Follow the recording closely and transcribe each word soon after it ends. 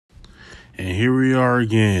And here we are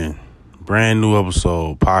again. Brand new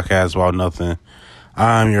episode. Podcast about nothing.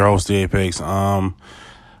 I'm your host, The Apex. Shout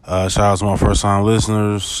out to my first time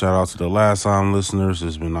listeners. Shout out to the last time listeners.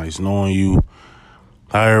 It's been nice knowing you.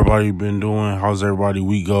 How everybody been doing? How's everybody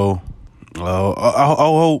week go? I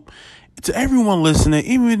hope to everyone listening,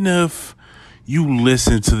 even if you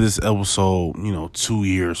listen to this episode, 2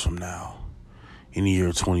 years from now, in the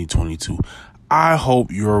year 2022, I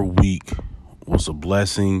hope your week was a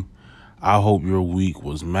blessing. I hope your week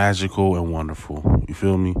was magical and wonderful. You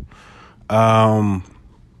feel me?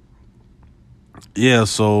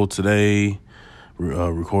 So today,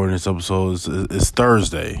 recording this episode, it's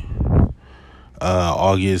Thursday,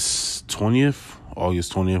 August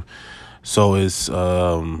 20th. So it's,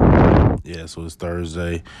 it's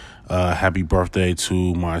Thursday. Happy birthday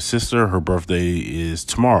to my sister. Her birthday is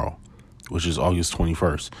tomorrow, which is August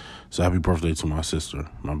 21st. So happy birthday to my sister,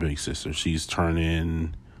 my big sister. She's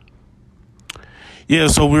turning...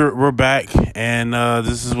 so we're back, and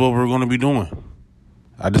this is what we're going to be doing.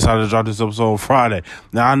 I decided to drop this episode on Friday.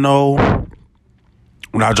 Now, I know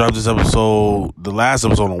when I dropped this episode, the last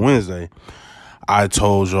episode on Wednesday, I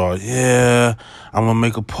told y'all, I'm going to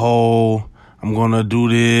make a poll. I'm going to do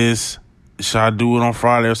this. Should I do it on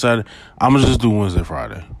Friday or Saturday? I'm going to just do Wednesday,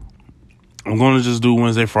 Friday. I'm going to just do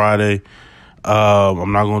Wednesday, Friday.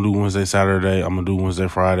 I'm not going to do Wednesday, Saturday. I'm going to do Wednesday,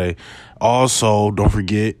 Friday. Also, don't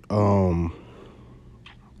forget,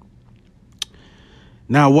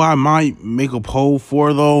 now, what I might make a poll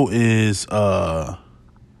for, though, is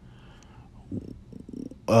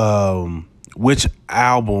which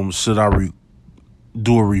album should I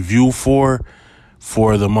do a review for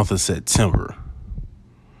the month of September.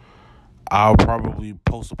 I'll probably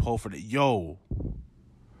post a poll for that. Yo,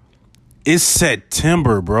 it's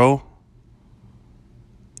September, bro.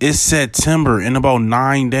 It's September in about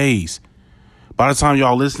 9 days. By the time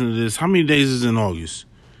y'all listen to this, how many days is in August?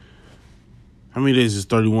 How many days is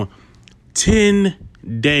 31? 10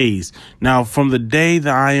 days. Now, from the day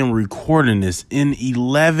that I am recording this, in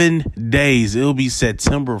 11 days, it'll be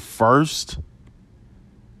September 1st.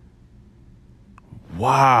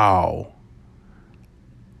 Wow.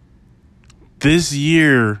 This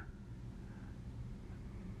year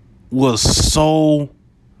was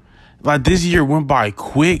this year went by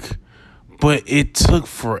quick, but it took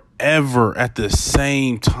forever at the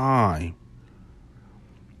same time.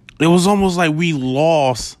 It was almost like we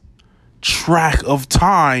lost track of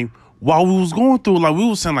time while we was going through. Like, we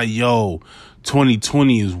was saying,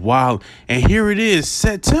 2020 is wild. And here it is,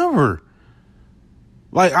 September.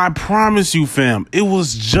 Like, I promise you, fam, it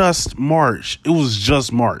was just March.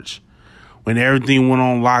 When everything went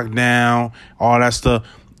on lockdown, all that stuff.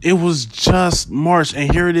 It was just March.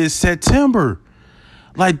 And here it is, September.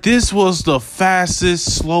 Like, this was the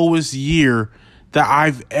fastest, slowest year that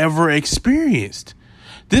I've ever experienced.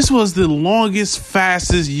 This was the longest,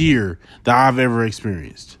 fastest year that I've ever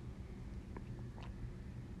experienced.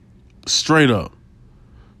 Straight up.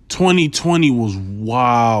 2020 was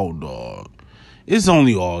wild, dog. It's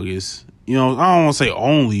only August. I don't want to say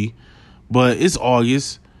only, but it's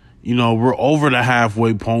August. We're over the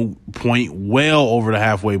halfway point, well over the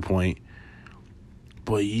halfway point.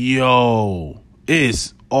 But,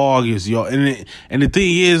 it's August, yo. And the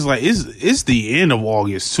thing is, it's the end of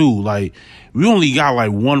August, too. Like, we only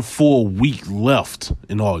got, one full week left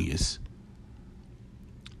in August.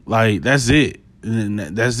 Like, that's it. And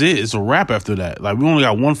that's it. It's a wrap after that. Like, we only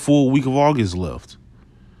got one full week of August left.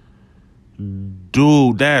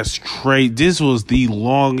 Dude, that's crazy. This was the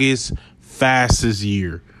longest, fastest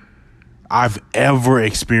year I've ever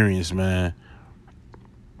experienced, man.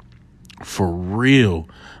 For real.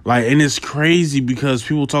 And it's crazy because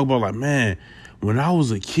people talk about, man, when I was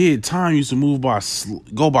a kid, time used to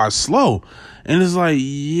go by slow. And it's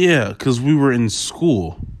because we were in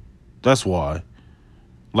school. That's why.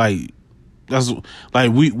 We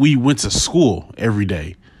went to school every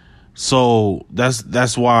day. So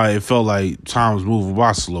that's why it felt like time was moving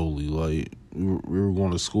by slowly. Like, we were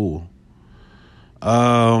going to school.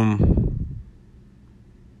 Man.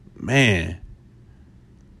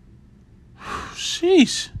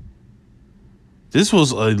 Sheesh. This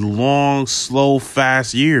was a long, slow,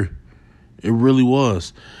 fast year. It really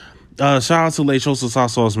was. Shout out to Lechosas Hot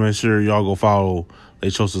Sauce. Make sure y'all go follow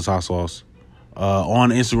Lechosas Hot Sauce on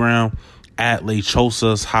Instagram at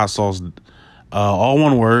Lechosas Hot Sauce. All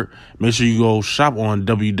one word. Make sure you go shop on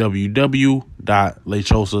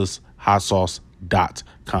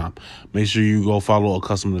www.lechosashotsauce.com. Make sure you go follow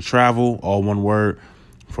Accustomed to Travel. All one word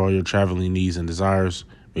for all your traveling needs and desires.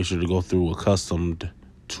 Make sure to go through Accustomed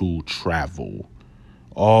to Travel.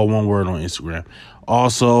 All one word on Instagram.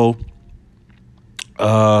 Also,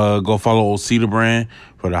 Go follow Osita brand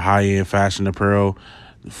for the high-end fashion apparel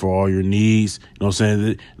for all your needs. You know what I'm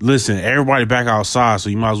saying? Listen, everybody back outside, so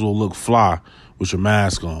you might as well look fly with your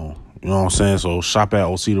mask on. You know what I'm saying? So shop at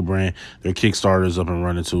Osita brand. Their Kickstarter is up and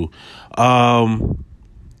running too.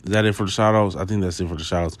 Is that it for the shout outs? I think that's it for the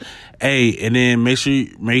shout outs. Hey, and then make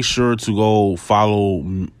sure to go follow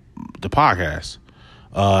the podcast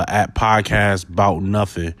at Podcast About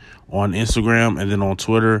Nothing on Instagram, and then on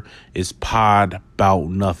Twitter it's Pod About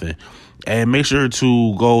Nothing. And make sure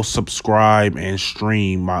to go subscribe and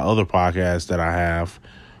stream my other podcast that I have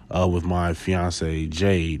with my fiance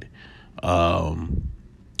Jade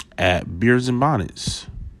at Beards and Bonnets.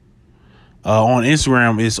 On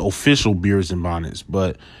Instagram, it's official Beards and Bonnets,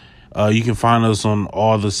 but you can find us on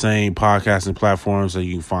all the same podcasting platforms that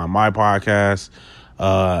you can find my podcast.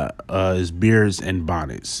 Is Beards and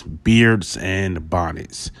Bonnets. Beards and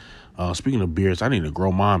Bonnets. Speaking of beards, I need to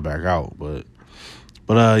grow mine back out, but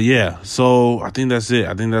yeah. So I think that's it.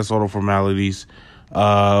 I think that's all the formalities.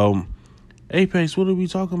 Apex, what are we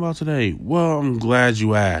talking about today? Well, I'm glad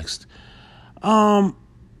you asked.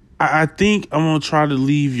 I think I'm gonna try to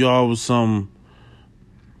leave y'all with some.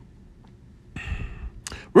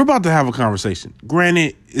 We're about to have a conversation.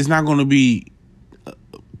 Granted, it's not going to be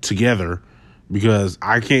together because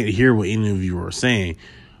I can't hear what any of you are saying.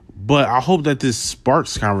 But I hope that this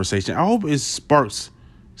sparks conversation. I hope it sparks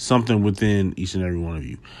something within each and every one of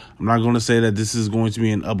you. I'm not going to say that this is going to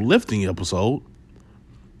be an uplifting episode,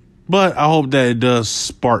 but I hope that it does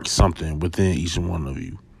spark something within each and one of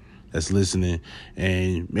you that's listening.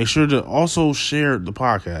 And make sure to also share the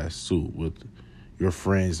podcast too with your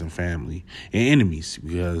friends and family and enemies,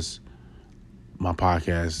 because my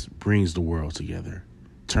podcast brings the world together.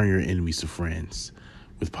 Turn your enemies to friends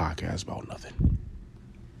with Podcasts About Nothing.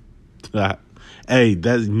 Hey,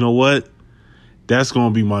 you know what? That's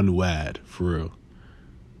going to be my new ad, for real.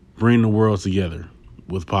 Bring the world together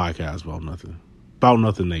with Podcasts About Nothing. About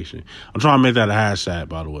Nothing Nation. I'm trying to make that a hashtag,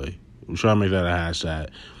 by the way. I'm trying to make that a hashtag.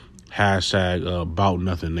 Hashtag About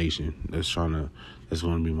Nothing Nation. That's going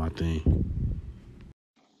to be my thing.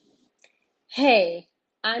 Hey,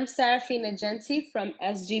 I'm Serafina Genti from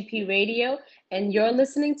SGP Radio, and you're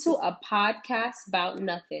listening to a podcast about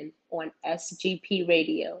nothing on SGP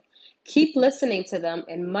Radio. Keep listening to them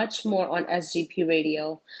and much more on SGP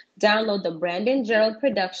Radio. Download the Brandon Gerald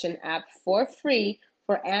Production app for free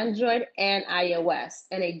for Android and iOS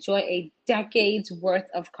and enjoy a decade's worth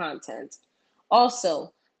of content.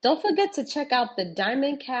 Also, don't forget to check out the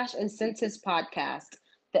Diamond Cash and Census podcast,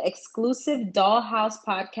 the exclusive Dollhouse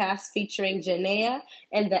podcast featuring Janaea,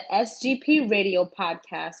 and the SGP Radio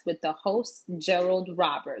podcast with the host Gerald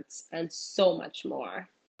Roberts, and so much more.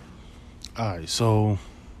 All right, so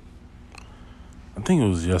I think it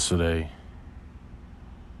was yesterday.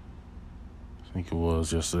 So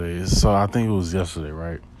I think it was yesterday,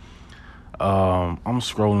 right? I'm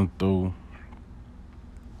scrolling through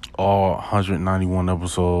all 191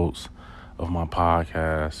 episodes of my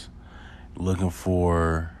podcast, looking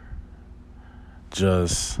for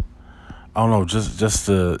just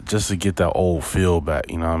to get that old feel back,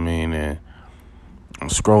 you know what I mean? And I'm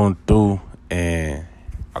scrolling through and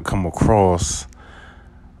I come across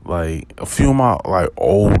like a few of my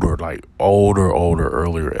older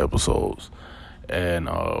earlier episodes, and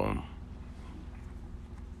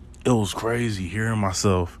it was crazy hearing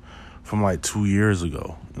myself from like 2 years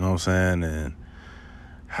ago, you know what I'm saying? And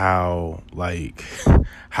how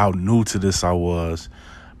new to this I was,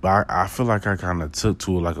 but I feel like I kind of took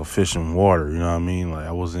to it like a fish in water, you know what I mean? Like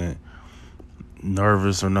I wasn't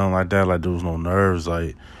nervous or nothing like that. Like there was no nerves.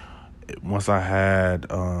 Like once I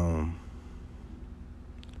had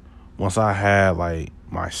like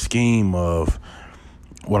my scheme of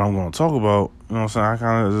what I'm going to talk about, you know what I'm saying? I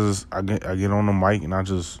kind of just I get on the mic and I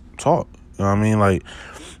just talk. You know what I mean? Like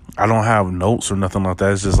I don't have notes or nothing like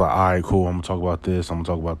that. It's just like, all right, cool. I'm gonna talk about this. I'm gonna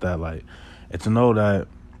talk about that. Like, and to know that,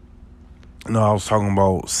 you know, I was talking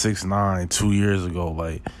about 6ix9ine 2 years ago.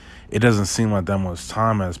 Like, it doesn't seem like that much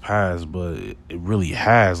time has passed, but it really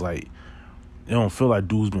has. Like, it don't feel like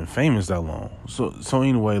dude's been famous that long. So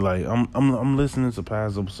anyway, like, I'm listening to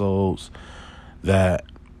past episodes that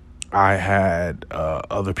I had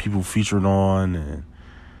other people featured on, and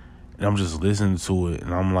I'm just listening to it,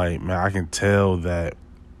 and I'm like, man, I can tell that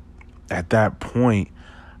at that point,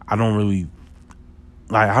 I don't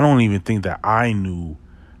even think that I knew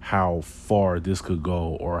how far this could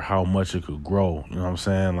go or how much it could grow. You know what I'm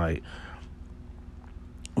saying? Like,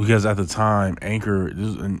 because at the time, Anchor,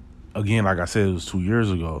 and again, like I said, it was 2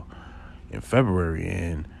 years ago in February,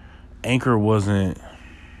 and Anchor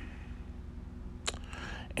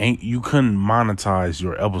you couldn't monetize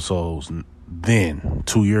your episodes then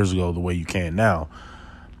 2 years ago the way you can now.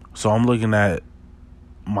 So I'm looking at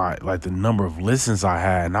the number of listens I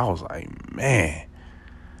had, and I was like, man,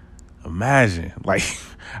 imagine. Like,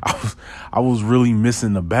 I was really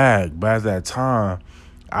missing the bag. But at that time,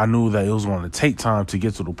 I knew that it was going to take time to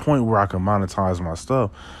get to the point where I could monetize my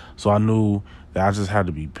stuff. So I knew that I just had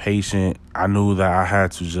to be patient. I knew that I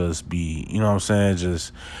had to just be, you know what I'm saying,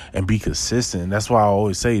 and be consistent. That's why I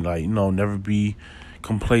always say, like, never be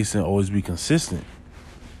complacent, always be consistent.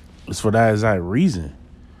 It's for that exact reason.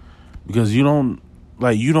 Because you don't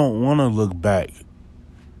want to look back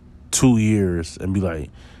 2 years and be like,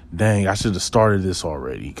 dang, I should have started this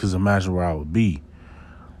already, because imagine where I would be.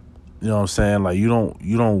 You know what I'm saying? Like, you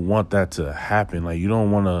don't want that to happen. Like, you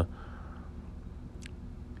don't want to,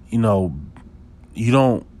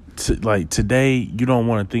 today, you don't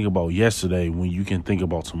want to think about yesterday when you can think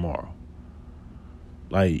about tomorrow.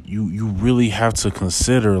 Like, you really have to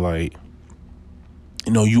consider, like,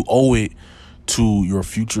 you owe it to your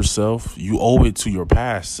future self. You owe it to your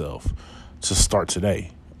past self to start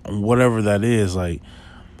today. And whatever that is, like,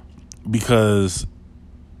 because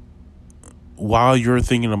while you're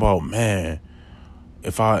thinking about, man,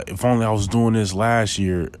 if only I was doing this last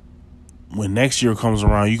year, when next year comes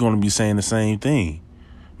around, you're going to be saying the same thing.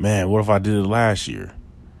 Man, what if I did it last year?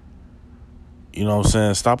 You know what I'm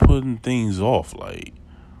saying? Stop putting things off. Like,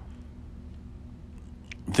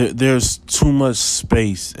 there's too much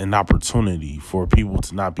space and opportunity for people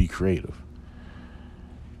to not be creative.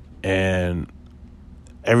 And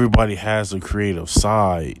everybody has a creative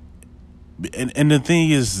side. And the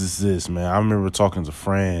thing is this, man. I remember talking to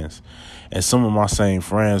friends, and some of my same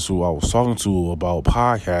friends who I was talking to about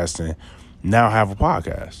podcasting now have a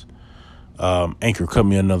podcast. Anchor cut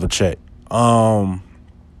me another check. But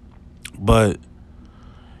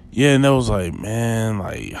yeah, and it was like, man,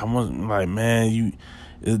 like, how much, like, man,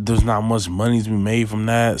 there's not much money to be made from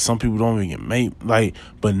that. Some people don't even get made, like,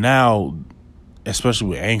 but now, especially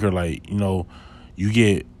with Anchor, like, you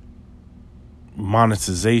get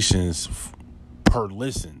monetizations per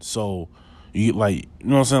listen. So you get, like, you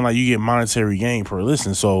know what I'm saying? Like, you get monetary gain per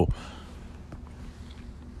listen. So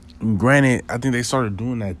granted, I think they started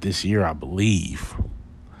doing that this year, I believe.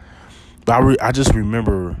 But I just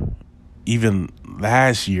remember even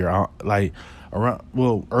last year,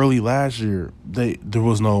 early last year, there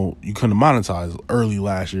was no, you couldn't monetize early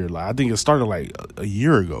last year. Like, I think it started like a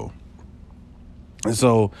year ago. And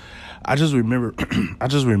so I just remember,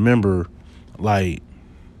 like,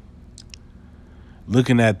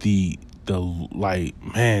 looking at just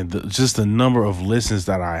the number of listens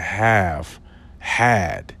that I have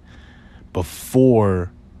had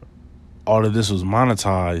before all of this was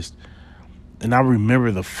monetized. And I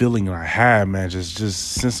remember the feeling I had, man, just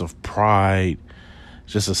sense of pride,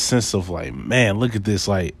 just a sense of, like, man, look at this,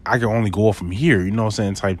 like, I can only go up from here, you know what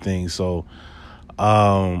I'm saying, type thing. So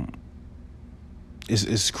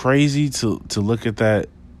it's crazy to look at that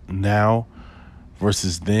now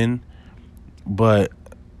versus then, but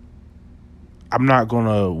I'm not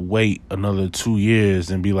gonna wait another 2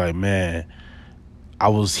 years and be like, man, I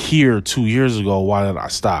was here 2 years ago, why did I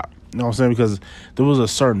stop? You know what I'm saying? Because there was a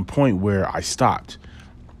certain point where I stopped.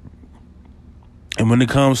 And when it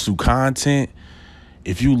comes to content,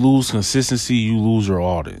 if you lose consistency, you lose your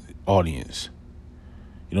audience.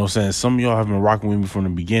 You know what I'm saying? Some of y'all have been rocking with me from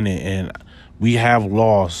the beginning, and we have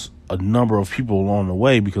lost a number of people along the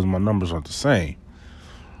way because my numbers aren't the same.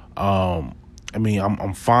 I mean,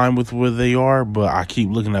 I'm fine with where they are, but I keep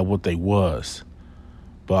looking at what they was.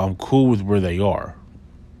 But I'm cool with where they are.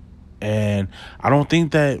 And I don't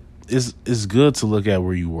think that it's good to look at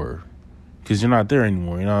where you were, because you're not there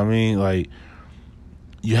anymore. You know what I mean? Like,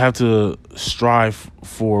 you have to strive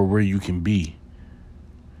for where you can be.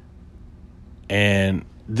 And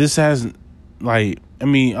this has, like, I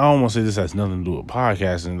mean, I don't want to say this has nothing to do with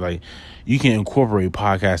podcasting. Like, you can incorporate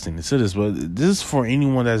podcasting into this, but this is for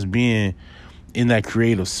anyone that's being in that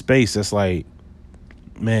creative space. That's like,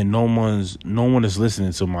 man, no one is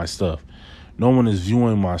listening to my stuff. No one is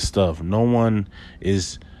viewing my stuff. No one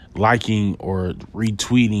is liking or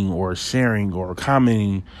retweeting or sharing or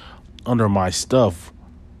commenting under my stuff.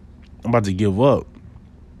 I'm about to give up.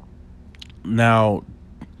 Now,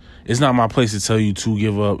 it's not my place to tell you to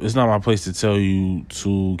give up. It's not my place to tell you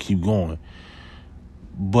to keep going.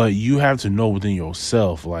 But you have to know within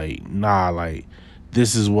yourself, like, nah, like,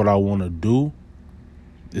 this is what I want to do.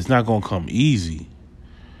 It's not going to come easy.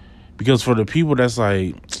 Because for the people that's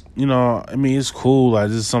like, you know, I mean, it's cool. Like,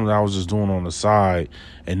 this is something I was just doing on the side,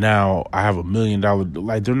 and now I have $1 million.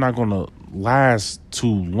 Like, they're not going to last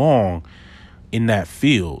too long in that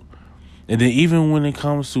field. And then even when it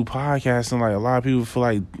comes to podcasting, like a lot of people feel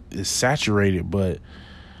like it's saturated, but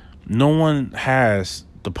no one has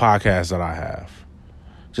the podcast that I have.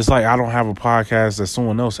 Just like I don't have a podcast that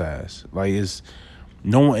someone else has. Like it's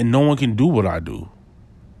no one can do what I do. You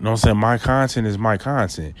know what I'm saying? My content is my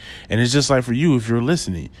content. And it's just like for you, if you're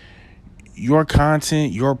listening, your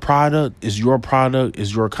content, your product is your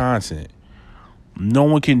content. No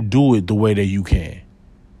one can do it the way that you can.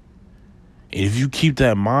 If you keep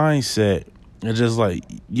that mindset, it's just like,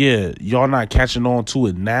 yeah, y'all not catching on to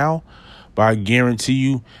it now, but I guarantee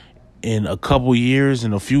you in a couple years,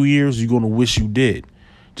 in a few years, you're going to wish you did.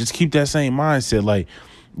 Just keep that same mindset. Like,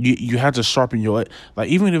 you have to sharpen your, like,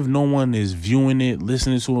 even if no one is viewing it,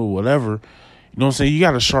 listening to it, whatever, you know what I'm saying? You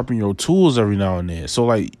got to sharpen your tools every now and then. So,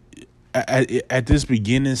 like, at this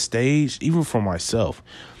beginning stage, even for myself,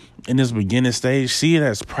 in this beginning stage, see it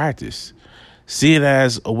as practice. See it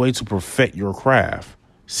as a way to perfect your craft.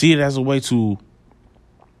 See it as a way to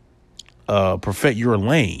perfect your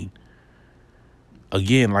lane.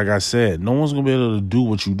 Again, like I said, no one's going to be able to do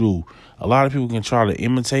what you do. A lot of people can try to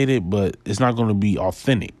imitate it, but it's not going to be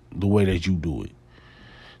authentic the way that you do it.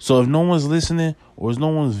 So if no one's listening, or if no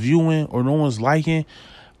one's viewing, or no one's liking,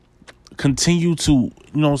 continue to, you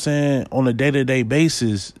know what I'm saying, on a day-to-day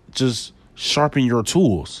basis, just sharpen your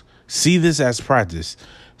tools. See this as practice.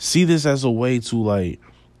 See this as a way to, like,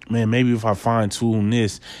 man, maybe if I fine-tune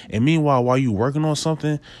this. And meanwhile, while you working on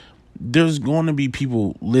something, there's going to be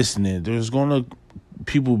people listening. There's going to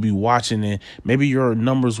people be watching it. Maybe your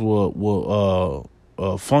numbers will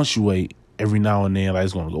fluctuate every now and then. Like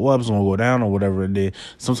it's going to go up, it's going to go down, or whatever it is.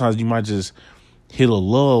 Sometimes you might just hit a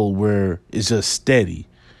lull where it's just steady.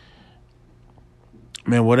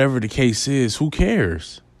 Man, whatever the case is, who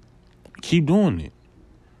cares? Keep doing it.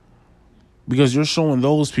 Because you're showing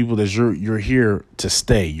those people that you're here to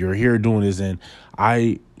stay. You're here doing this. And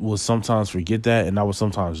I will sometimes forget that, and I will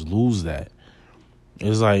sometimes lose that.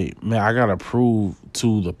 It's like, man, I got to prove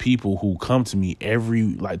to the people who come to me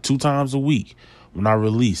like 2 times a week when I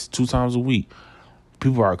release, 2 times a week.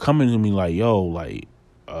 People are coming to me like, yo, like,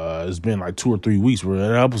 it's been like 2 or 3 weeks where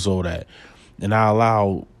that episode at. And I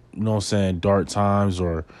allow, you know what I'm saying, dark times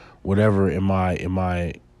or whatever in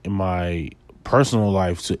my personal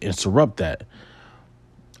life to interrupt that.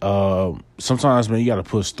 Sometimes, man, you got to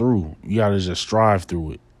push through. You got to just strive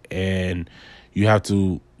through it. And you have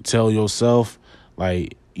to tell yourself,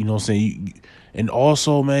 like, you know what I'm saying? And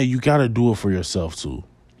also, man, you got to do it for yourself, too.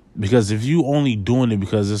 Because if you only doing it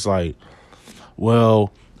because it's like,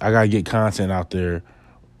 well, I got to get content out there,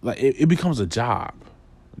 like, it becomes a job.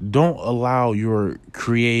 Don't allow your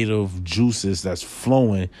creative juices that's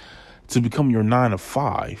flowing to become your 9 to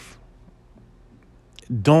 5.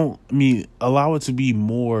 Allow it to be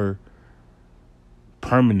more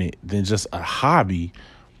permanent than just a hobby.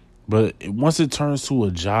 But once it turns to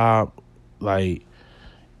a job, like,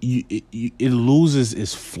 it loses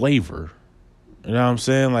its flavor. You know what I'm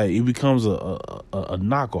saying? Like, it becomes a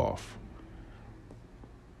knockoff.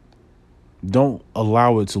 Don't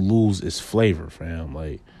allow it to lose its flavor, fam.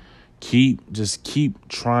 Like, keep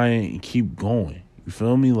trying and keep going. You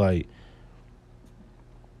feel me? Like,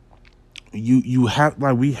 you have,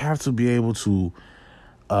 like, we have to be able to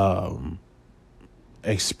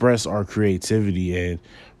express our creativity. And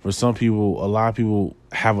for some people, a lot of people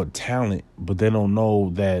have a talent, but they don't know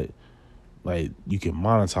that, like, you can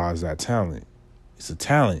monetize that talent. It's a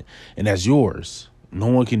talent, and that's yours. No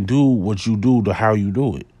one can do what you do to how you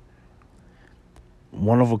do it.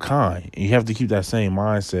 One of a kind. And you have to keep that same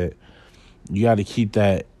mindset. You got to keep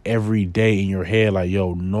that every day in your head, like,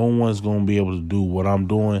 yo, no one's going to be able to do what I'm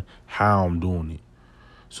doing, how I'm doing it.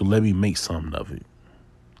 So let me make something of it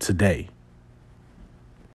today.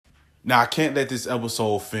 Now, I can't let this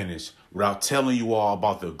episode finish without telling you all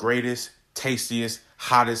about the greatest, tastiest,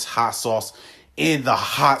 hottest hot sauce in the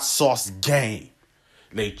hot sauce game.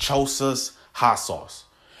 Lechosa's hot sauce.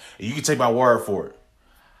 And you can take my word for it.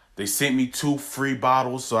 They sent me 2 free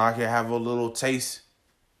bottles so I can have a little taste.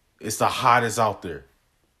 It's the hottest out there.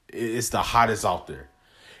 It's the hottest out there.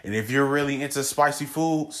 And if you're really into spicy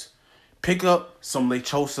foods, pick up some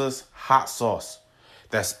Lechosa's hot sauce.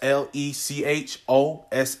 That's LECHOSAS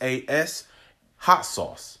hot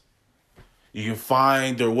sauce. You can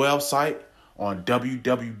find their website on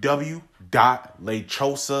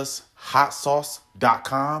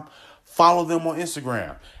www.lechosashotsauce.com. Follow them on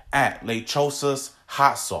Instagram at Lechosas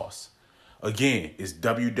Hot Sauce. Again, it's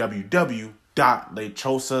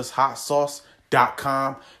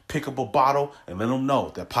www.lechosashotsauce.com. Pick up a bottle and let them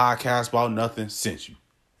know that Podcast About Nothing sent you.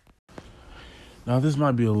 Now, this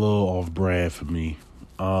might be a little off brand for me.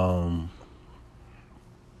 I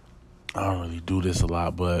don't really do this a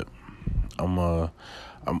lot, but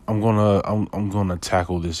I'm gonna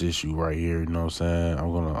tackle this issue right here. You know what I'm saying?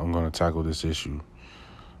 I'm gonna tackle this issue.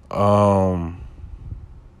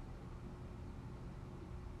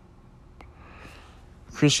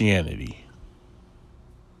 Christianity.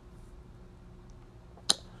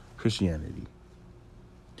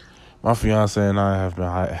 My fiance and I have been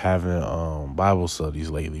having Bible studies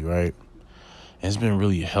lately, right? And it's been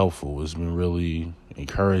really helpful. It's been really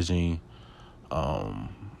encouraging.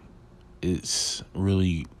 It's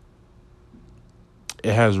really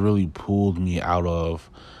it has really pulled me out of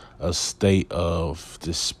a state of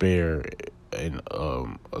despair and a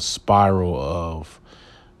spiral of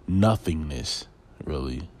nothingness.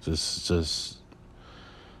 Really, just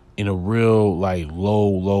in a real like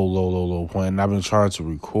low point. And I've been trying to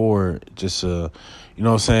record just you know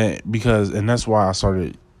what I'm saying, and that's why I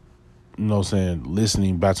started, you know what I'm saying,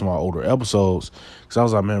 listening back to my older episodes, because I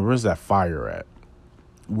was like, man, where's that fire at?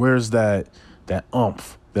 Where's that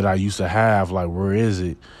umph that I used to have? Like, where is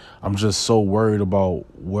it? I'm just so worried about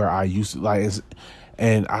where I used to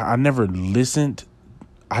and I never listened.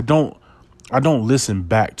 I don't listen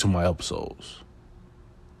back to my episodes.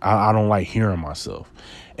 I don't like hearing myself.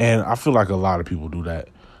 And I feel like a lot of people do that.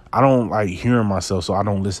 I don't like hearing myself, so I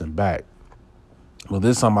don't listen back. Well,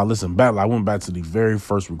 this time I listened back. I went back to the very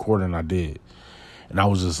first recording I did. And I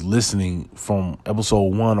was just listening from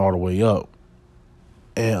episode 1 all the way up.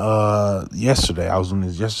 And yesterday, I was doing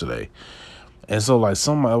this yesterday. And so, like,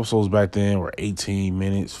 some of my episodes back then were 18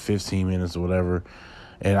 minutes, 15 minutes, or whatever.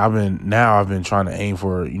 And I've been trying to aim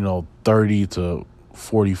for, 30 to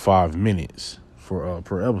 45 minutes for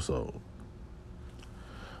per episode.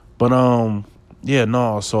 But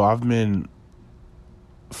so I've been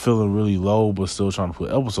feeling really low, but still trying to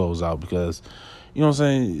put episodes out because, you know what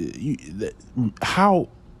I'm saying?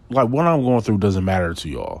 What I'm going through doesn't matter to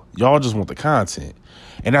y'all. Y'all just want the content.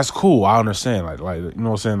 And that's cool. I understand. Like, you know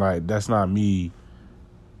what I'm saying? Like, that's not me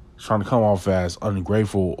trying to come off as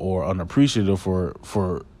ungrateful or unappreciative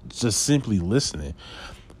for just simply listening.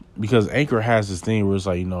 Because Anchor has this thing where it's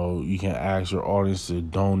like, you can ask your audience to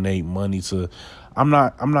donate money to. I'm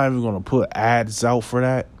not even gonna put ads out for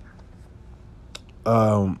that.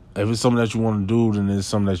 If it's something that you want to do, then it's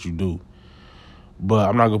something that you do. But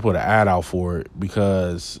I'm not gonna put an ad out for it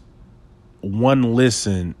because one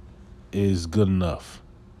listen is good enough.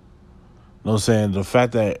 You know what I'm saying? The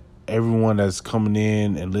fact that everyone that's coming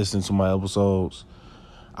in and listening to my episodes,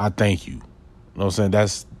 I thank you. You know what I'm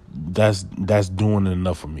saying? That's doing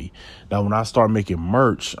enough for me. Now, when I start making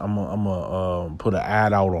merch, I'm gonna put an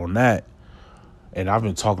ad out on that, and I've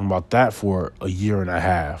been talking about that for a year and a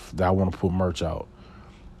half. That I want to put merch out,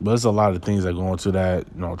 but there's a lot of things that go into that,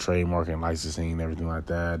 trademark and licensing and everything like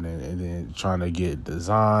that, and then trying to get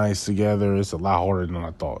designs together. It's a lot harder than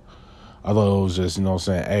I thought. I thought it was just,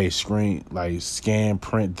 hey, scan,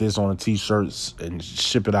 print this on a t-shirts and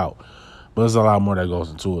ship it out. But there's a lot more that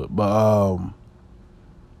goes into it. But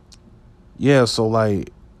yeah, so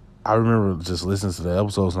like I remember just listening to the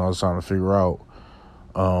episodes and I was trying to figure out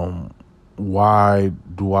why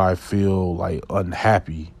do I feel like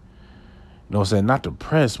unhappy? You know what I'm saying? Not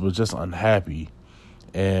depressed, but just unhappy.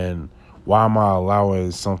 And why am I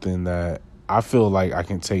allowing something that I feel like I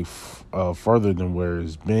can take further than where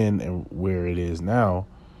it's been and where it is now?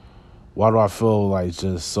 Why do I feel like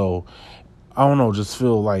just feel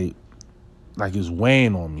like it's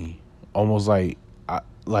weighing on me? Almost but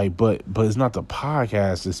it's not the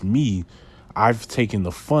podcast, it's me. I've taken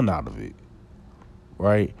the fun out of it,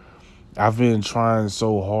 right? I've been trying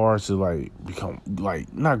so hard to become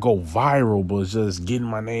not go viral, but just getting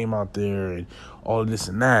my name out there and all of this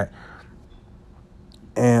and that.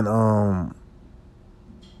 And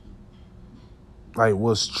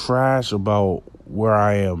what's trash about where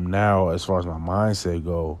I am now as far as my mindset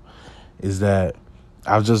go is that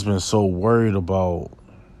I've just been so worried about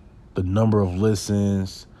the number of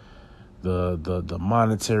listens, the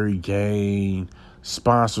monetary gain,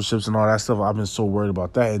 sponsorships and all that stuff. I've been so worried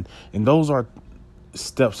about that. And those are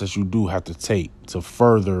steps that you do have to take to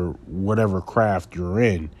further whatever craft you're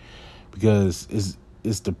in, because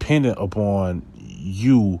it's dependent upon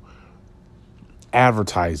you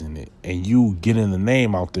advertising it and you getting the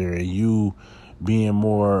name out there and you being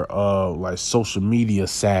more social media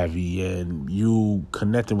savvy and you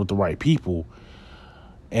connecting with the right people.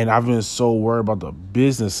 And I've been so worried about the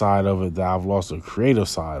business side of it that I've lost the creative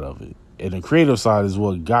side of it. And the creative side is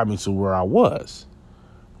what got me to where I was.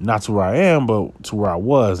 Not to where I am, but to where I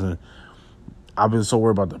was. And I've been so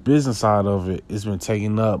worried about the business side of it. It's been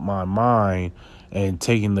taking up my mind and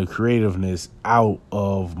taking the creativeness out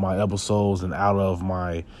of my episodes and out of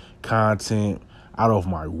my content, out of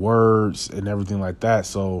my words and everything like that.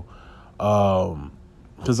 So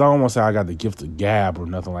Because I don't want to say I got the gift of gab or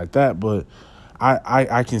nothing like that, but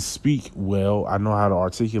I can speak well. I know how to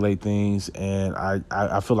articulate things, and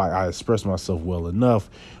I feel like I express myself well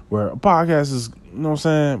enough where a podcast is, you know what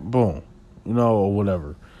I'm saying? Boom. Or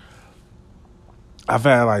whatever. I've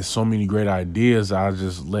had like so many great ideas I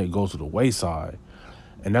just let go to the wayside.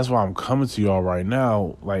 And that's why I'm coming to y'all right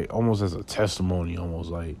now, like almost as a testimony,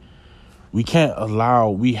 almost like we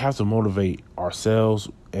have to motivate ourselves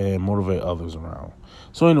and motivate others around.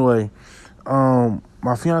 So anyway,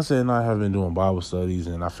 my fiance and I have been doing Bible studies,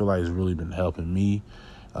 and I feel like it's really been helping me.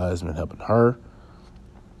 It's been helping her.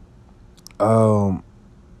 And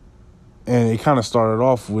it kind of started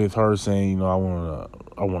off with her saying, I want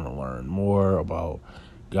to learn more about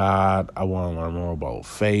God. I want to learn more about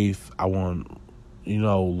faith. I want,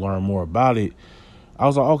 learn more about it. I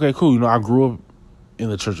was like, okay, cool. I grew up in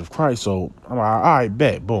the Church of Christ, so I'm like, all right,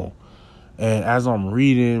 bet, boom. And as I'm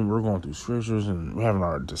reading, we're going through scriptures and we're having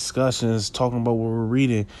our discussions, talking about what we're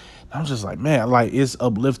reading. And I'm just like, man, like it's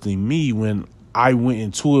uplifting me when I went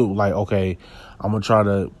into it like, okay, I'm going to try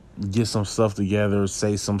to get some stuff together,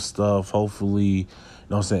 say some stuff. Hopefully, you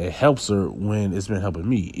know what I'm saying, it helps her when it's been helping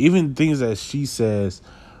me. Even things that she says,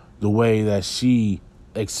 the way that she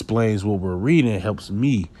explains what we're reading helps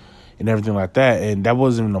me and everything like that. And that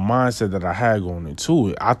wasn't even the mindset that I had going into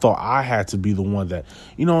it. I thought I had to be the one that,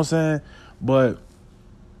 you know what I'm saying? But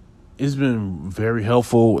it's been very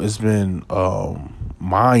helpful. It's been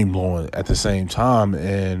mind-blowing at the same time.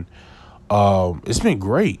 And it's been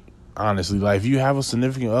great, honestly. Like, if you have a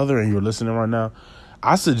significant other and you're listening right now,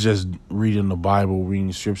 I suggest reading the Bible,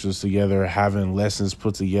 reading scriptures together, having lessons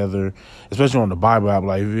put together, especially on the Bible app.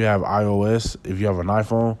 Like, if you have iOS, if you have an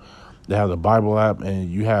iPhone, they have the Bible app,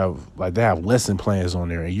 and you have, like, they have lesson plans on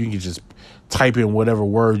there, and you can just type in whatever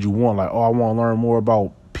word you want. Like, I want to learn more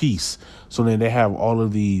about peace. So then they have all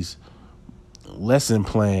of these lesson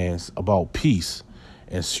plans about peace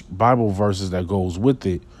and Bible verses that goes with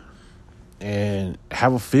it, and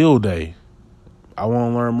have a field day. I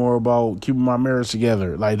want to learn more about keeping my marriage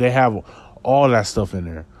together. Like, they have all that stuff in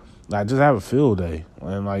there. Like, just have a field day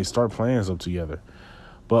and like start plans up together.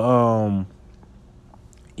 But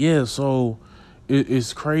yeah, so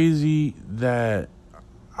it's crazy that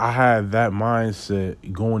I had that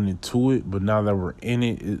mindset going into it, but now that we're in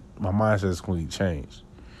it, my mindset has completely changed.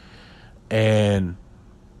 And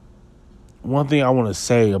one thing I want to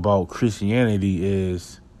say about Christianity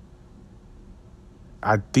is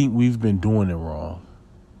I think we've been doing it wrong.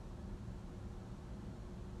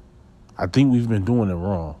 I think we've been doing it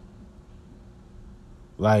wrong.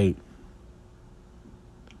 Like,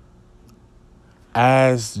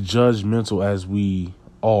 as judgmental as we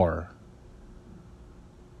are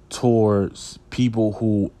towards people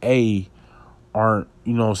who, aren't,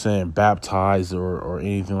 baptized or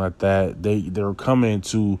anything like that. They're coming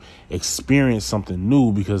to experience something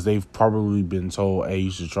new because they've probably been told, hey,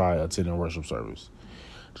 you should try attending worship service.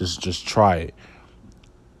 Just try it.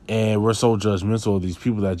 And we're so judgmental of these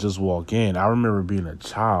people that just walk in. I remember being a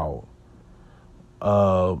child.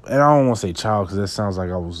 And I don't want to say child because that sounds like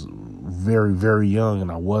I was very, very young,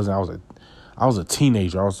 and I wasn't. I was a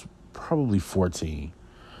teenager. I was probably 14.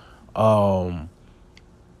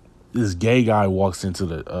 This gay guy walks into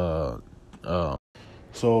the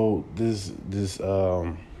so this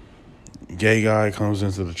gay guy comes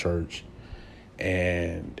into the church,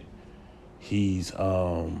 and he's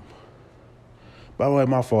by the way,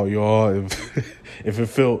 my fault, y'all. If it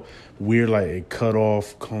felt weird, like it cut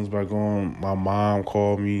off, comes back on. My mom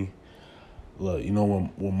called me. Look,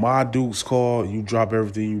 when my Dukes call, you drop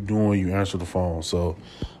everything you doing, you answer the phone. So,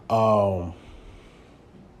 but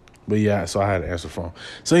yeah, so I had to answer the phone.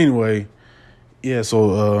 So anyway, yeah,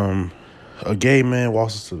 so a gay man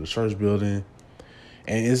walks into the church building,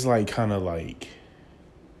 and it's like kind of like,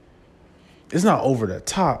 it's not over the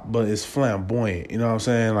top, but it's flamboyant. You know what I'm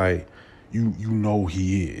saying? Like, you know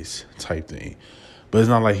he is type thing. But it's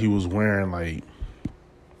not like he was wearing like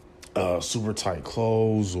super tight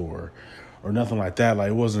clothes or nothing like that.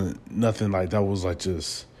 Like, it wasn't nothing like that was like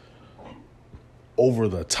just over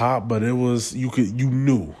the top, but it was, you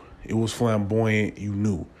knew it was flamboyant. You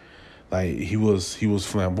knew, like, he was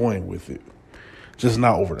flamboyant with it, just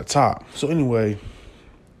not over the top. So anyway,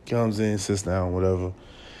 comes in, sits down, whatever.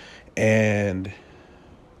 And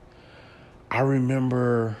I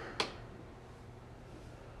remember,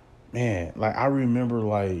 man, like,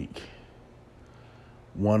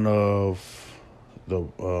 one of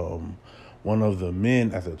the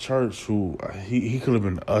men at the church who he could have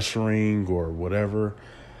been ushering or whatever.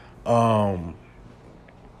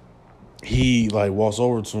 He like walks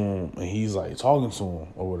over to him and he's like talking to him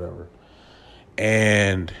or whatever.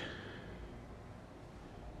 And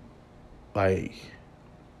like,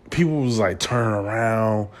 people was like turning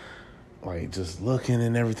around, like just looking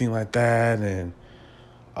and everything like that. And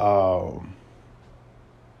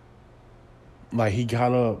like he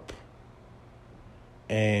got up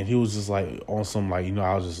and he was just like on some like,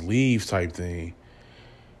 I'll just leave type thing.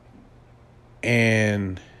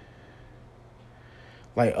 And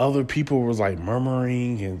like other people was like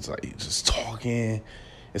murmuring and like just talking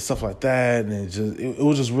and stuff like that. And it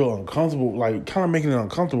was just real uncomfortable, like kind of making it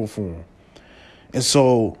uncomfortable for him. And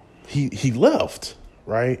so he left,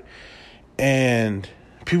 right? And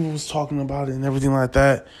people was talking about it and everything like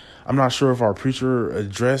that. I'm not sure if our preacher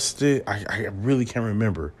addressed it. I really can't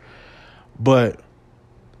remember. But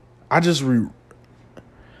I just remember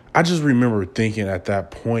thinking at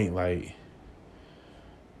that point, like,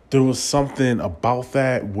 there was something about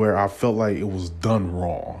that where I felt like it was done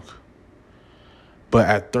wrong. But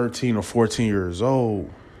at 13 or 14 years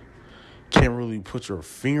old, can't really put your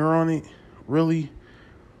finger on it, really.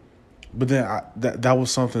 But then that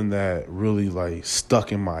was something that really, like,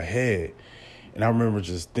 stuck in my head. And I remember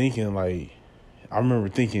just thinking, like,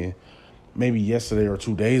 maybe yesterday or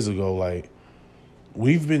 2 days ago, like,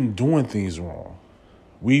 we've been doing things wrong.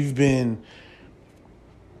 We've been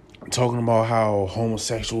talking about how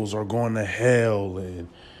homosexuals are going to hell, and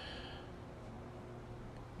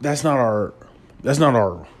that's not our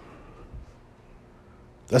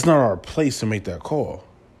place to make that call.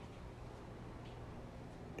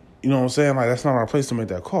 You know what I'm saying? Like, that's not our place to make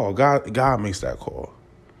that call. God makes that call.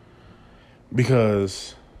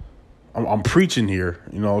 Because I'm preaching here,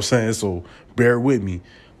 you know what I'm saying? So bear with me.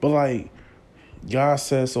 But like, God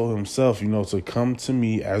says so himself, to come to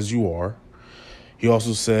me as you are. He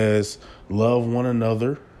also says, love one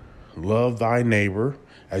another, love thy neighbor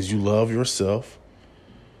as you love yourself.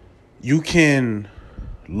 You can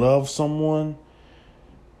love someone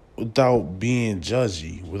without being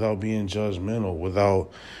judgy, without being judgmental,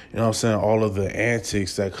 without, all of the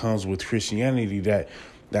antics that comes with Christianity that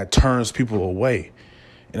turns people away.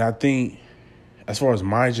 And I think, as far as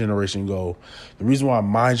my generation go, the reason why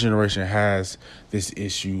my generation has this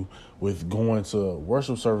issue with going to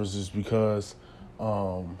worship services because,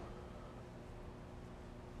 our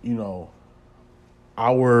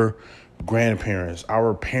grandparents,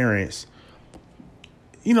 our parents,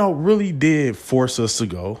 really did force us to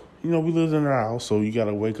go. We lived in our house, so you got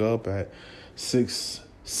to wake up at 6,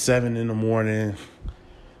 7 in the morning,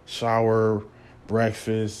 shower,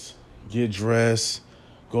 breakfast, get dressed,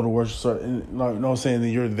 go to worship service. And, you know what I'm saying?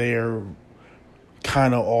 Then you're there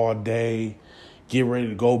kind of all day, get ready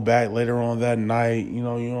to go back later on that night. You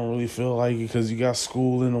don't really feel like it because you got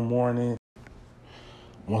school in the morning.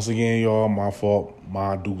 Once again, y'all, my fault.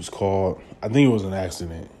 My dude's called. I think it was an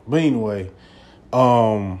accident. But anyway,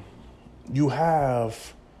 you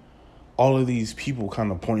have all of these people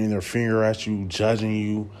kind of pointing their finger at you, judging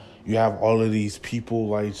you. You have all of these people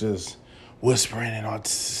like just whispering and all.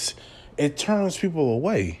 It turns people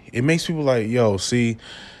away. It makes people like, yo, see,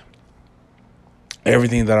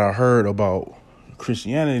 everything that I heard about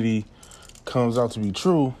Christianity comes out to be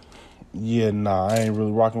true. Yeah, nah, I ain't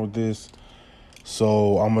really rocking with this.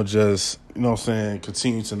 So I'm going to just,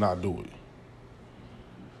 continue to not do it.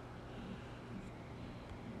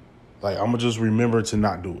 Like, I'm going to just remember to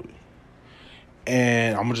not do it.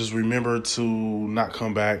 And I'm going to just remember to not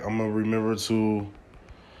come back. I'm going to remember to,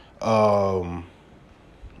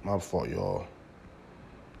 my fault, y'all.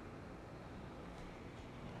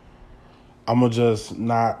 I'm going to just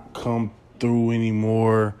not come through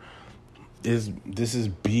anymore. This is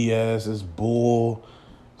BS. It's bull.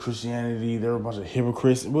 Christianity, they're a bunch of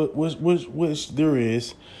hypocrites, which there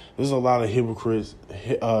is. There's a lot of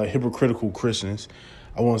hypocritical Christians.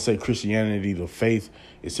 I won't say Christianity, the faith,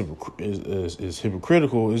 is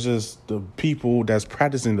hypocritical. It's just the people that's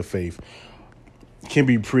practicing the faith can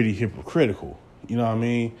be pretty hypocritical. You know what I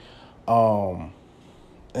mean?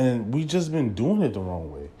 And we just been doing it the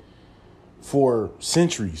wrong way for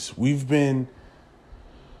centuries. We've been,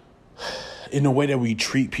 in the way that we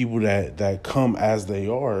treat people that come as they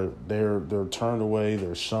are, they're turned away,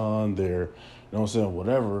 they're shunned, they're,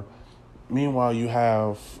 whatever. Meanwhile, you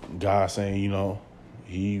have God saying,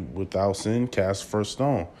 he without sin cast first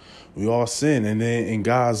stone. We all sin. And then in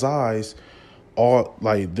God's eyes,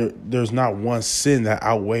 there's not one sin that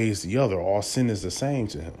outweighs the other. All sin is the same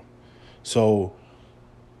to him. So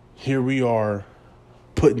here we are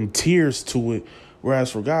putting tears to it.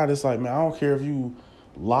 Whereas for God, it's like, man, I don't care if you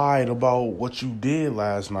lied about what you did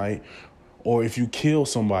last night or if you killed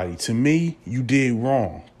somebody. To me, you did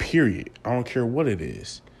wrong, period. I don't care what it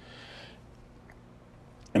is.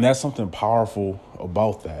 And that's something powerful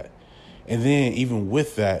about that. And then even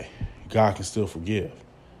with that, God can still forgive,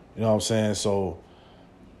 You know what I'm saying? So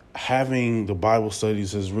having the Bible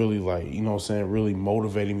studies has really like, you know what I'm saying, really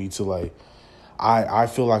motivated me to like, I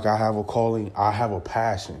feel like I have a calling, I have a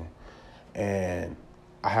passion, and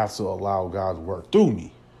I have to allow God to work through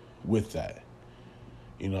me with that,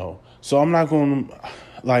 you know? So I'm not going to,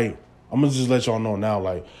 like, I'm going to just let y'all know now,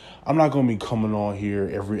 like, I'm not going to be coming on here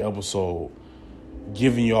every episode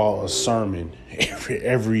giving y'all a sermon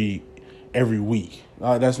every week.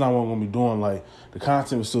 That's not what I'm going to be doing. Like, the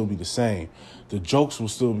content will still be the same. The jokes will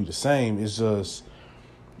still be the same. It's just,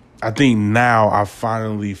 I think now I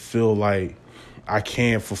finally feel like I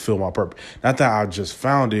can fulfill my purpose. Not that I just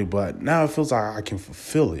found it, but now it feels like I can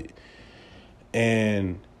fulfill it.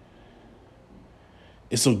 And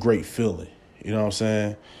it's a great feeling. You know what I'm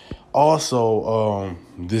saying? Also,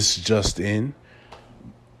 this just in.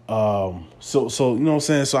 So you know what I'm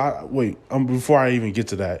saying? So before I even get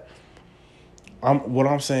to that, what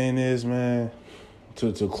I'm saying is, man,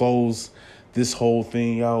 to close this whole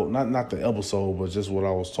thing out, not the episode, but just what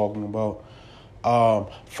I was talking about.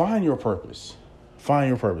 Find your purpose. Find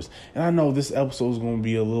your purpose. And I know this episode is going to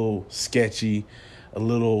be a little sketchy, a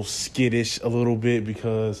little skittish, a little bit,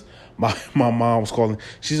 because my mom was calling.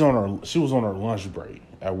 She was on her lunch break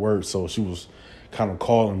at work, so she was kind of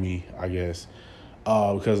calling me, I guess,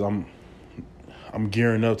 because I'm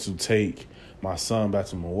gearing up to take my son back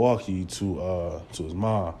to Milwaukee to his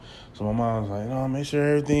mom. So my mom's like, "No, make sure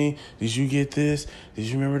everything. Did you get this? Did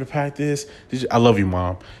you remember to pack this? I love you,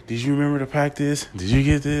 Mom. Did you remember to pack this? Did you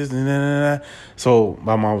get this?" So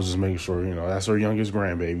my mom was just making sure, that's her youngest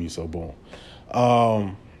grandbaby. So boom.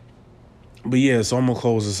 But yeah, so I'm gonna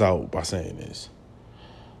close this out by saying this.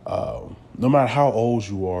 No matter how old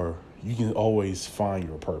you are, you can always find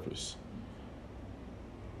your purpose.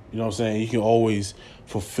 You know what I'm saying? You can always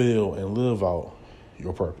fulfill and live out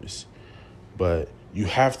your purpose. But you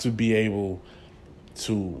have to be able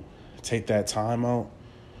to take that time out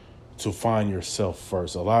to find yourself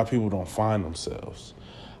first. A lot of people don't find themselves.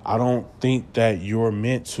 I don't think that you're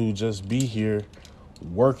meant to just be here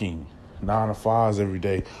working 9 to 5s every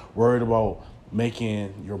day, worried about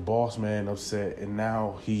making your boss man upset, and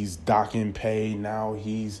now he's docking pay, now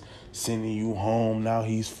he's sending you home, now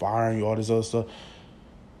he's firing you, all this other stuff.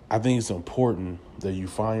 I think it's important that you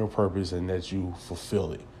find your purpose and that you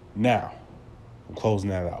fulfill it. Now, I'm closing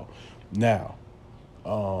that out. Now,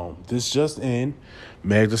 this just in,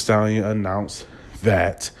 Meg Thee Stallion announced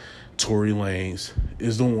that Tory Lanez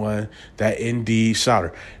is the one that indeed shot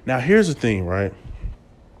her. Now, here's the thing, right?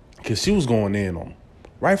 Because she was going in on him.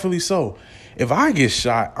 Rightfully so. If I get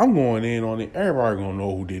shot, I'm going in on it. Everybody going to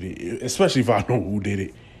know who did it. Especially if I know who did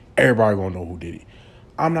it. Everybody going to know who did it.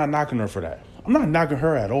 I'm not knocking her for that. I'm not knocking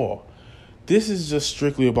her at all. This is just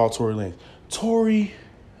strictly about Tory Lanez. Tory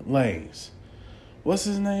Lanez. What's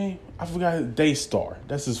his name? I forgot. Daystar.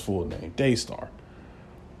 That's his full name. Daystar.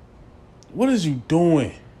 What is you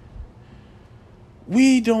doing?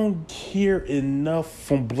 We don't hear enough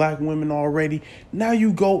from black women already. Now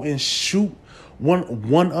you go and shoot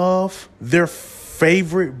one of their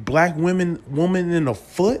favorite black woman in the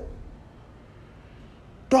foot?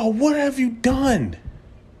 Dog, what have you done?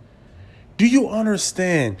 Do you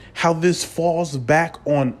understand how this falls back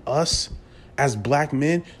on us as black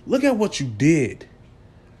men? Look at what you did.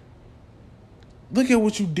 Look at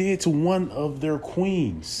what you did to one of their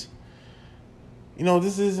queens.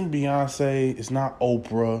 This isn't Beyonce. It's not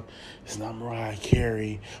Oprah. It's not Mariah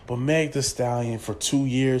Carey. But Meg Thee Stallion for 2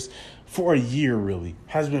 years, for a year really,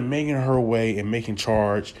 has been making her way and making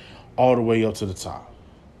charge all the way up to the top.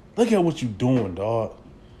 Look at what you doing, dog.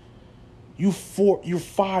 You're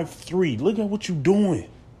 5'3". Look at what you doing.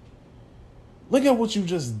 Look at what you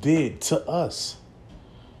just did to us.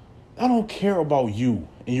 I don't care about you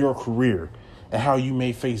and your career and how you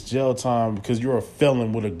may face jail time because you're a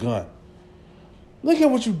felon with a gun. Look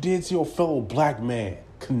at what you did to your fellow black man,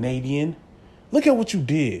 Canadian. Look at what you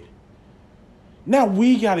did. Now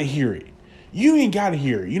we got to hear it. You ain't got to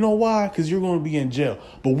hear it. You know why? Because you're going to be in jail.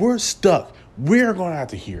 But we're stuck. We're going to have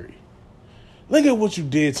to hear it. Look at what you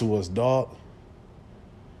did to us, dog.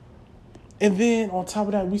 And then on top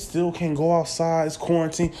of that, we still can't go outside. It's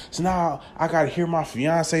quarantine. So now I got to hear my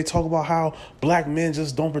fiance talk about how black men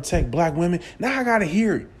just don't protect black women. Now I got to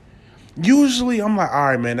hear it. Usually I'm like, all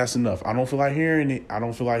right, man, that's enough. I don't feel like hearing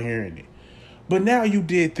it. But now you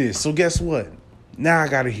did this. So guess what? Now I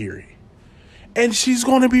got to hear it. And she's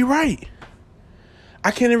going to be right.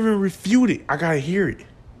 I can't even refute it. I got to hear it.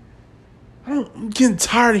 I'm getting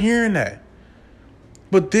tired of hearing that.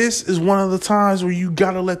 But this is one of the times where you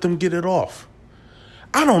got to let them get it off.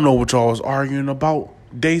 I don't know what y'all was arguing about,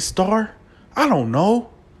 Daystar. I don't know.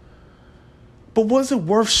 But was it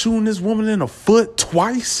worth shooting this woman in the foot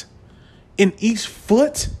twice? In each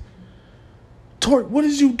foot? Tori, what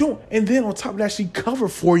is you doing? And then on top of that, she covered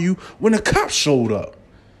for you when the cops showed up.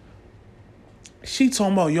 She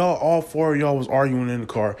talking about y'all, all four of y'all was arguing in the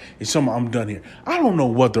car. And some I'm done here. I don't know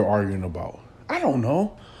what they're arguing about. I don't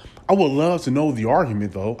know. I would love to know the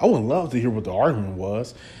argument, though. I would love to hear what the argument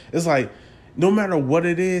was. It's like, no matter what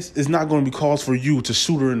it is, it's not going to be cause for you to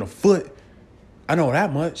shoot her in the foot. I know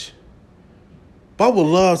that much. But I would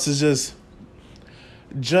love to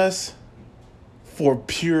just for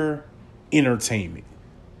pure entertainment,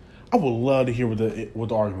 I would love to hear what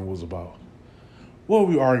the argument was about. What were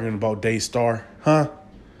we arguing about, Daystar? Huh?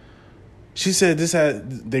 She said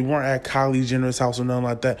they weren't at Kylie Jenner's house or nothing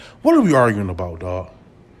like that. What are we arguing about, dog?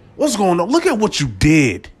 What's going on? Look at what you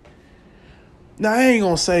did. Now, I ain't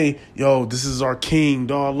gonna say, yo, this is our king,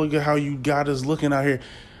 dog. Look at how you got us looking out here.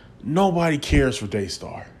 Nobody cares for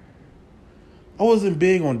Daystar. I wasn't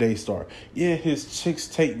big on Daystar. Yeah, his Chicks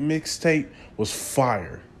Tape mixtape was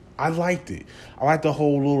fire. I liked it. I like the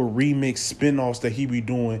whole little remix spin-offs that he be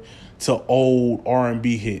doing to old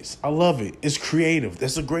R&B hits. I love it. It's creative.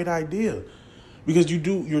 That's a great idea. Because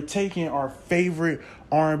you're taking our favorite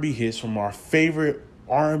R&B hits from our favorite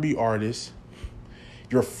R&B artists.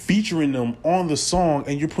 You're featuring them on the song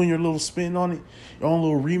and you're putting your little spin on it, your own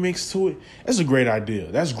little remix to it. That's a great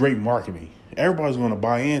idea. That's great marketing. Everybody's going to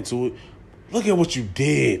buy into it. Look at what you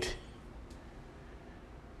did.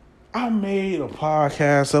 I made a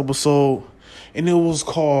podcast episode and it was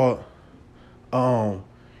called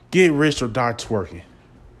Get Rich or Die Twerking.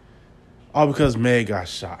 All because Meg got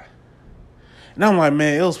shot. And I'm like,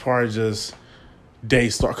 man, it was probably just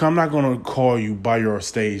Daystar. I'm not going to call you by your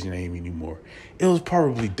stage name anymore. It was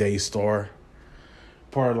probably Daystar.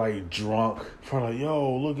 Probably like drunk. Probably like,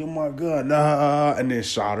 yo, look at my gun. Nah, and then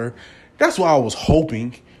shot her. That's what I was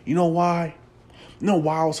hoping. You know why? You know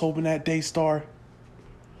why I was hoping that, Daystar?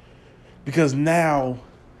 Because now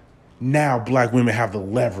black women have the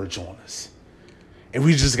leverage on us. And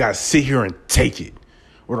we just got to sit here and take it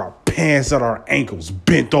with our pants at our ankles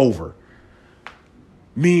bent over.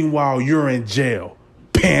 Meanwhile, you're in jail,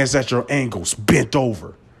 pants at your ankles bent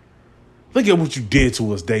over. Look at what you did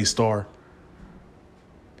to us, Daystar.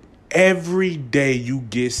 Every day you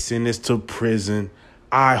get sentenced to prison,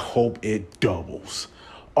 I hope it doubles.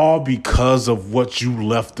 All because of what you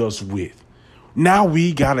left us with. Now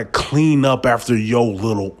we got to clean up after your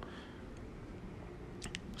little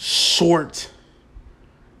short,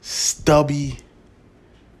 stubby,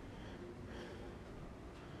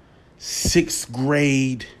 6th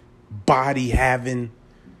grade body having.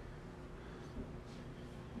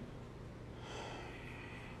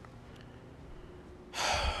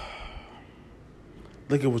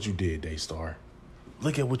 Look at what you did, Daystar.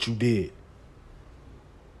 Look at what you did.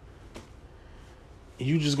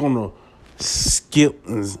 You just gonna skip.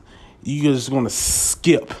 You're just gonna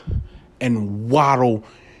skip and waddle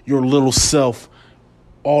your little self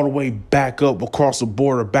all the way back up across the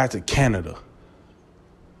border back to Canada.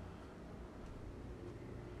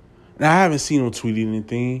 Now, I haven't seen him tweet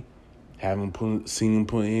anything. Seen him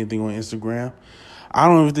put anything on Instagram. I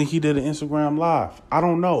don't even think he did an Instagram live. I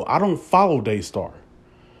don't know. I don't follow Daystar.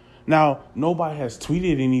 Now, nobody has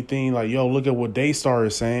tweeted anything like, yo, look at what Daystar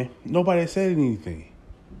is saying. Nobody has said anything.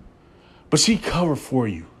 But she covered for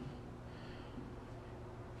you.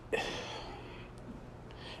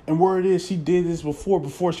 And word is, she did this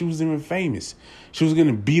before she was even famous. She was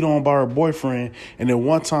getting beat on by her boyfriend. And then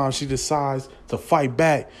one time she decides to fight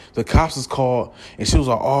back. The cops is called. And she was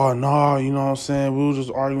like, oh, nah, you know what I'm saying? We were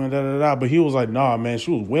just arguing, da-da-da. But he was like, nah, man,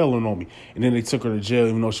 she was wailing on me. And then they took her to jail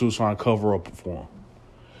even though she was trying to cover up for him.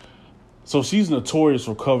 So she's notorious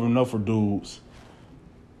for covering up for dudes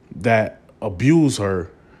that abuse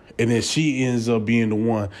her. And then she ends up being the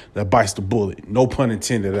one that bites the bullet. No pun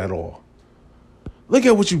intended at all. Look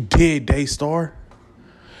at what you did, Daystar.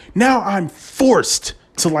 Now I'm forced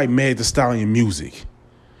to like Meg Thee Stallion music.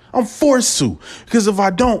 I'm forced to. Because if I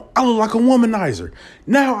don't, I look like a womanizer.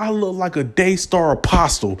 Now I look like a Daystar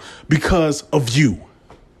apostle because of you.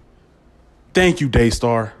 Thank you,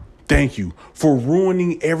 Daystar. Thank you for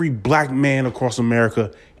ruining every black man across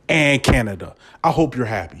America and Canada. I hope you're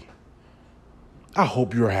happy. I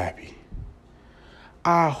hope you're happy.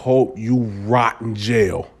 I hope you rot in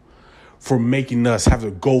jail for making us have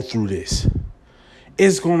to go through this.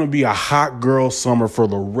 It's going to be a hot girl summer for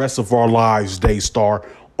the rest of our lives, Daystar,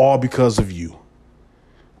 all because of you.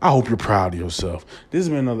 I hope you're proud of yourself. This has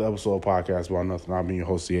been another episode of Podcast About Nothing. I've been your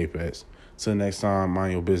host, C. Apex. Till next time,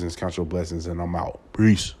 mind your business, count your blessings, and I'm out.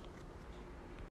 Peace.